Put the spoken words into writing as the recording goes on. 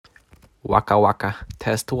Waka waka,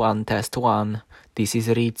 test one, test one. This is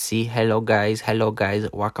Ritzy. Hello guys,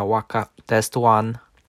 waka waka, test one.